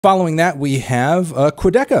Following that, we have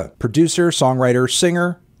Quadeca, producer, songwriter,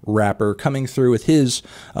 singer, rapper, coming through with his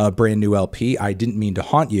brand new LP, I Didn't Mean to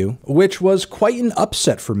Haunt You, which was quite an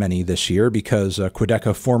upset for many this year because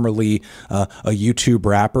Quadeca, formerly a YouTube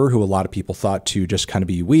rapper who a lot of people thought to just kind of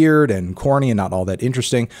be weird and corny and not all that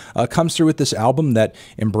interesting, comes through with this album that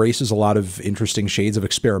embraces a lot of interesting shades of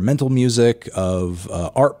experimental music, of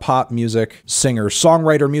art pop music,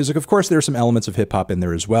 singer-songwriter music. Of course, there's some elements of hip-hop in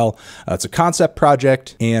there as well. It's a concept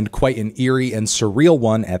project and quite an eerie and surreal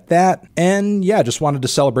one at that. And yeah, just wanted to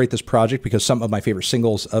celebrate this project because some of my favorite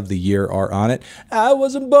singles of the year are on it. I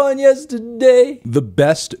wasn't born yesterday. The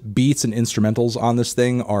best beats and instrumentals on this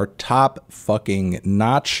thing are top fucking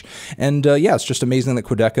notch. And yeah, it's just amazing that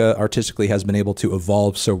Quadeca artistically has been able to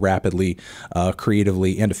evolve so rapidly,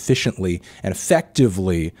 creatively, and efficiently and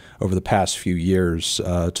effectively over the past few years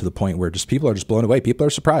to the point where just people are just blown away. People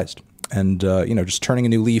are surprised. And, you know, just turning a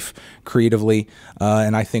new leaf creatively,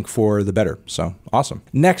 and I think for the better. So, awesome.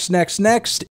 Next.